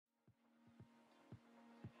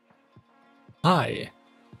Hi,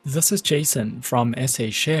 this is Jason from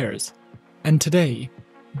SA Shares, and today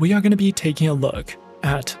we are going to be taking a look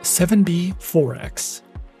at 7BForex.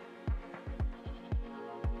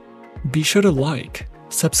 Be sure to like,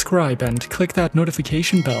 subscribe, and click that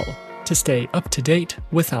notification bell to stay up to date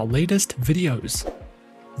with our latest videos.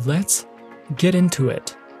 Let's get into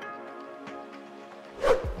it.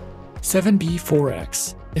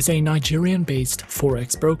 7BForex is a Nigerian-based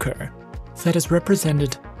Forex broker that is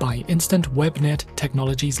represented by Instant Web-Net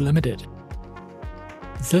Technologies Ltd.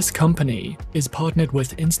 This company is partnered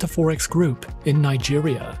with InstaForex Group in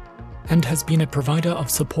Nigeria and has been a provider of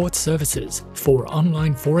support services for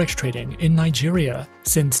online forex trading in Nigeria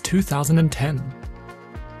since 2010.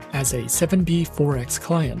 As a 7BForex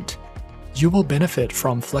client, you will benefit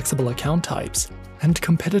from flexible account types and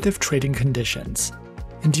competitive trading conditions,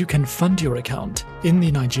 and you can fund your account in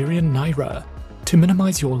the Nigerian Naira to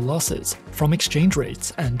minimize your losses from exchange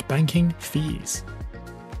rates and banking fees.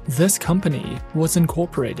 This company was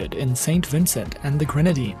incorporated in St. Vincent and the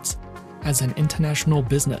Grenadines as an international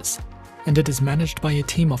business, and it is managed by a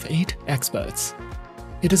team of 8 experts.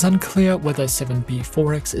 It is unclear whether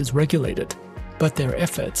 7BForex is regulated, but their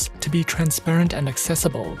efforts to be transparent and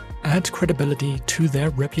accessible add credibility to their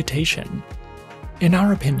reputation. In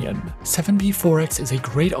our opinion, 7BForex is a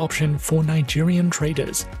great option for Nigerian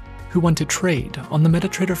traders who want to trade on the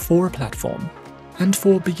MetaTrader 4 platform, and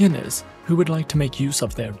for beginners who would like to make use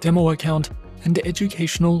of their demo account and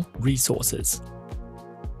educational resources.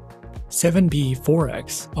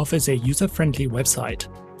 7BForex offers a user-friendly website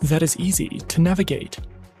that is easy to navigate.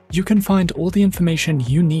 You can find all the information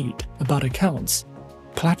you need about accounts,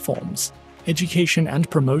 platforms, education, and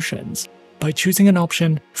promotions by choosing an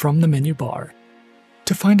option from the menu bar.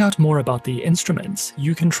 To find out more about the instruments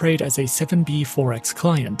you can trade as a 7BForex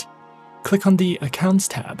client, click on the Accounts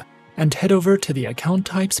tab and head over to the Account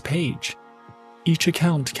Types page. Each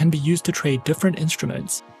account can be used to trade different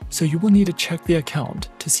instruments, so you will need to check the account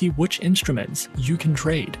to see which instruments you can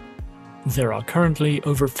trade. There are currently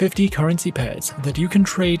over 50 currency pairs that you can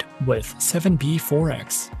trade with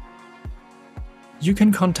 7BForex. You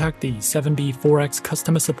can contact the 7BForex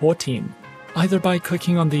customer support team either by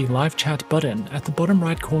clicking on the live chat button at the bottom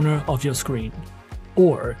right corner of your screen,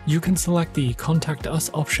 or you can select the Contact Us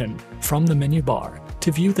option from the menu bar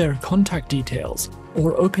to view their contact details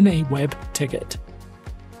or open a web ticket.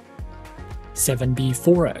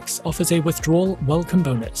 7BForex offers a withdrawal welcome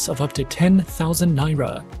bonus of up to 10,000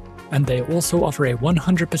 Naira, and they also offer a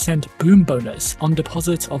 100% boom bonus on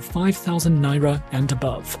deposits of 5,000 Naira and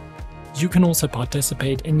above. You can also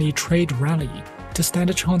participate in the trade rally to stand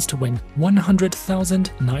a chance to win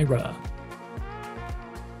 100,000 Naira.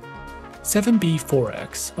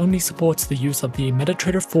 7BForex only supports the use of the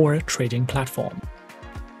MetaTrader 4 trading platform.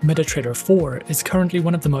 MetaTrader 4 is currently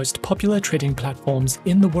one of the most popular trading platforms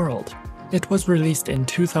in the world. It was released in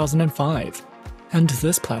 2005, and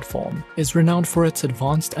this platform is renowned for its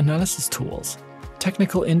advanced analysis tools,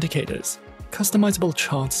 technical indicators, customizable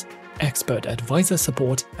charts, expert advisor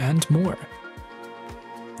support, and more.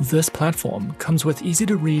 This platform comes with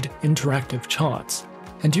easy-to-read interactive charts,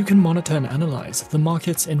 and you can monitor and analyze the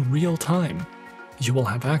markets in real time. You will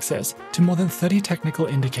have access to more than 30 technical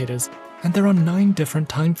indicators, and there are 9 different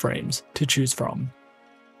time frames to choose from.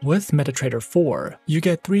 With MetaTrader 4, you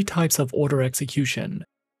get 3 types of order execution: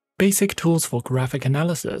 basic tools for graphic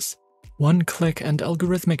analysis, one-click and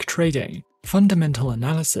algorithmic trading, fundamental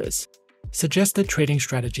analysis, suggested trading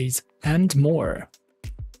strategies, and more.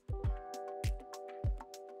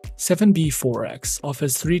 7BForex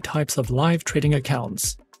offers 3 types of live trading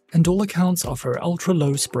accounts, and all accounts offer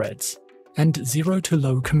ultra-low spreads and 0 to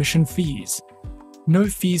low commission fees. No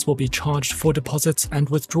fees will be charged for deposits and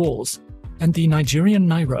withdrawals, and the Nigerian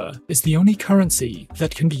Naira is the only currency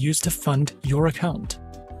that can be used to fund your account.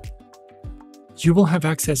 You will have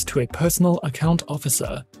access to a personal account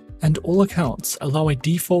officer, and all accounts allow a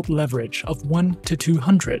default leverage of 1 to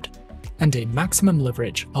 200 and a maximum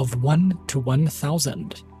leverage of 1 to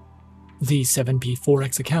 1,000. The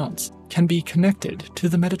 7BForex accounts can be connected to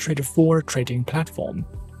the MetaTrader 4 trading platform,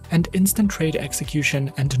 and instant trade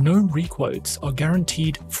execution and no requotes are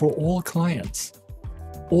guaranteed for all clients.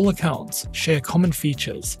 All accounts share common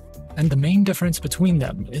features, and the main difference between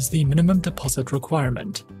them is the minimum deposit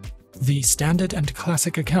requirement. The standard and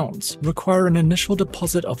classic accounts require an initial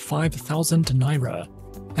deposit of 5,000 Naira,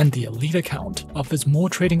 and the elite account offers more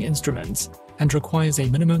trading instruments and requires a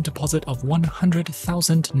minimum deposit of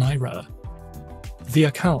 100,000 Naira. The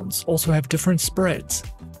accounts also have different spreads.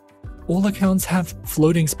 All accounts have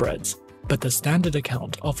floating spreads, but the standard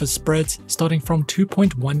account offers spreads starting from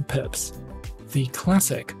 2.1 pips. The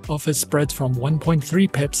Classic offers spreads from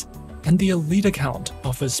 1.3 pips, and the Elite account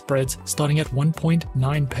offers spreads starting at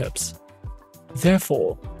 1.9 pips.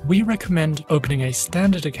 Therefore, we recommend opening a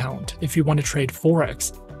standard account if you want to trade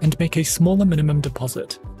Forex and make a smaller minimum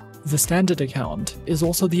deposit. The standard account is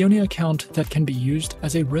also the only account that can be used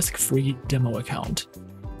as a risk-free demo account.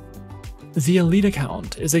 The Elite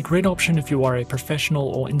account is a great option if you are a professional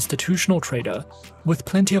or institutional trader with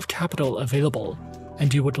plenty of capital available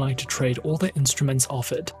and you would like to trade all the instruments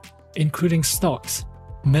offered, including stocks,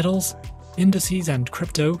 metals, indices, and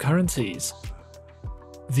cryptocurrencies.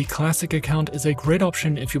 The Classic account is a great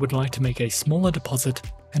option if you would like to make a smaller deposit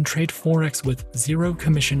and trade Forex with zero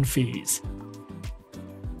commission fees.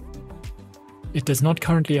 It does not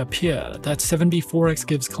currently appear that 7BForex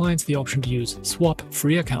gives clients the option to use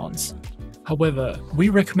swap-free accounts. However, we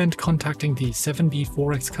recommend contacting the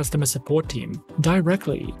 7BForex customer support team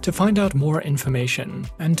directly to find out more information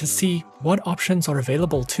and to see what options are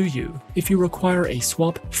available to you if you require a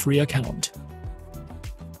swap-free account.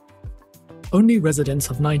 Only residents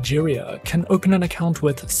of Nigeria can open an account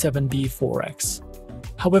with 7BForex.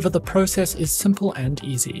 However, the process is simple and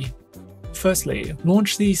easy. Firstly,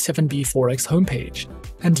 launch the 7BForex homepage,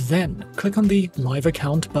 and then click on the Live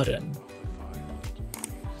Account button.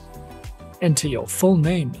 Enter your full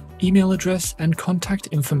name, email address, and contact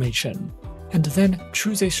information, and then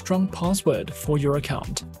choose a strong password for your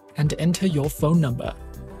account and enter your phone number.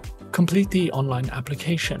 Complete the online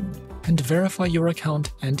application and verify your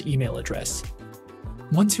account and email address.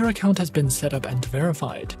 Once your account has been set up and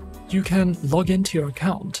verified, you can log into your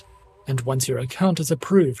account, and once your account is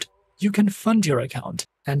approved, you can fund your account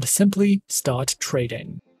and simply start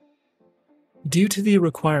trading. Due to the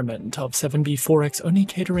requirement of 7BForex only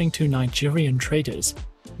catering to Nigerian traders,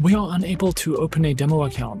 we are unable to open a demo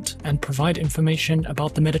account and provide information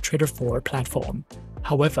about the MetaTrader 4 platform.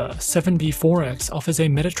 However, 7BForex offers a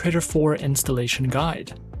MetaTrader 4 installation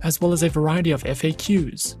guide, as well as a variety of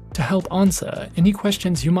FAQs to help answer any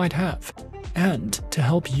questions you might have, and to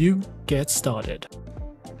help you get started.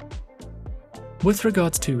 With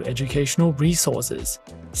regards to educational resources,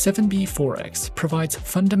 7BForex provides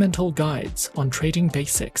fundamental guides on trading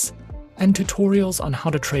basics and tutorials on how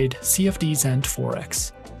to trade CFDs and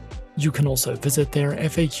Forex. You can also visit their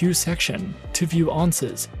FAQ section to view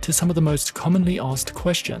answers to some of the most commonly asked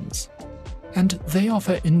questions. And they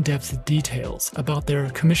offer in-depth details about their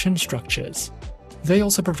commission structures. They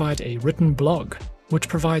also provide a written blog, which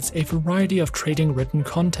provides a variety of trading written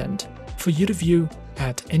content for you to view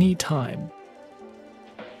at any time.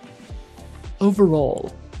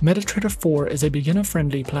 Overall, MetaTrader 4 is a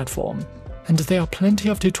beginner-friendly platform, and there are plenty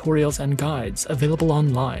of tutorials and guides available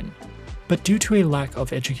online. But due to a lack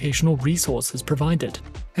of educational resources provided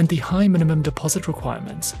and the high minimum deposit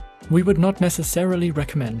requirements, we would not necessarily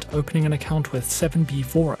recommend opening an account with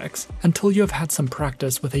 7BForex until you have had some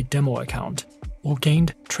practice with a demo account or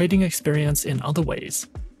gained trading experience in other ways.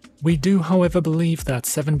 We do, however, believe that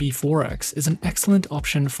 7BForex is an excellent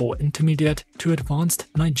option for intermediate to advanced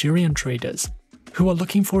Nigerian traders who are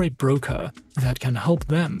looking for a broker that can help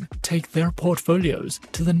them take their portfolios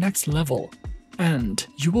to the next level, and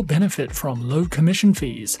you will benefit from low commission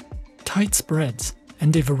fees, tight spreads,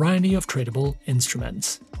 and a variety of tradable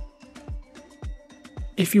instruments.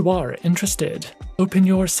 If you are interested, open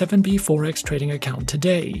your 7BForex trading account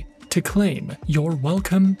today to claim your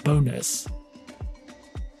welcome bonus.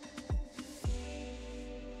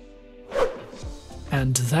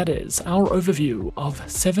 And that is our overview of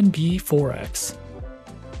 7BForex.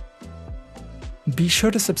 Be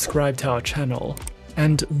sure to subscribe to our channel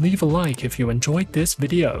and leave a like if you enjoyed this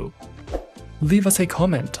video. Leave us a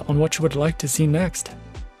comment on what you would like to see next.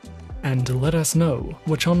 And let us know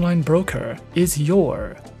which online broker is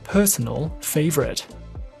your personal favorite.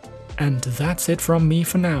 And that's it from me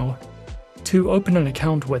for now. To open an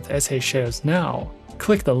account with SA Shares now,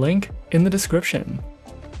 click the link in the description.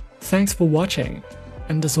 Thanks for watching,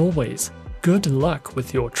 and as always, good luck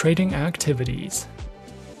with your trading activities.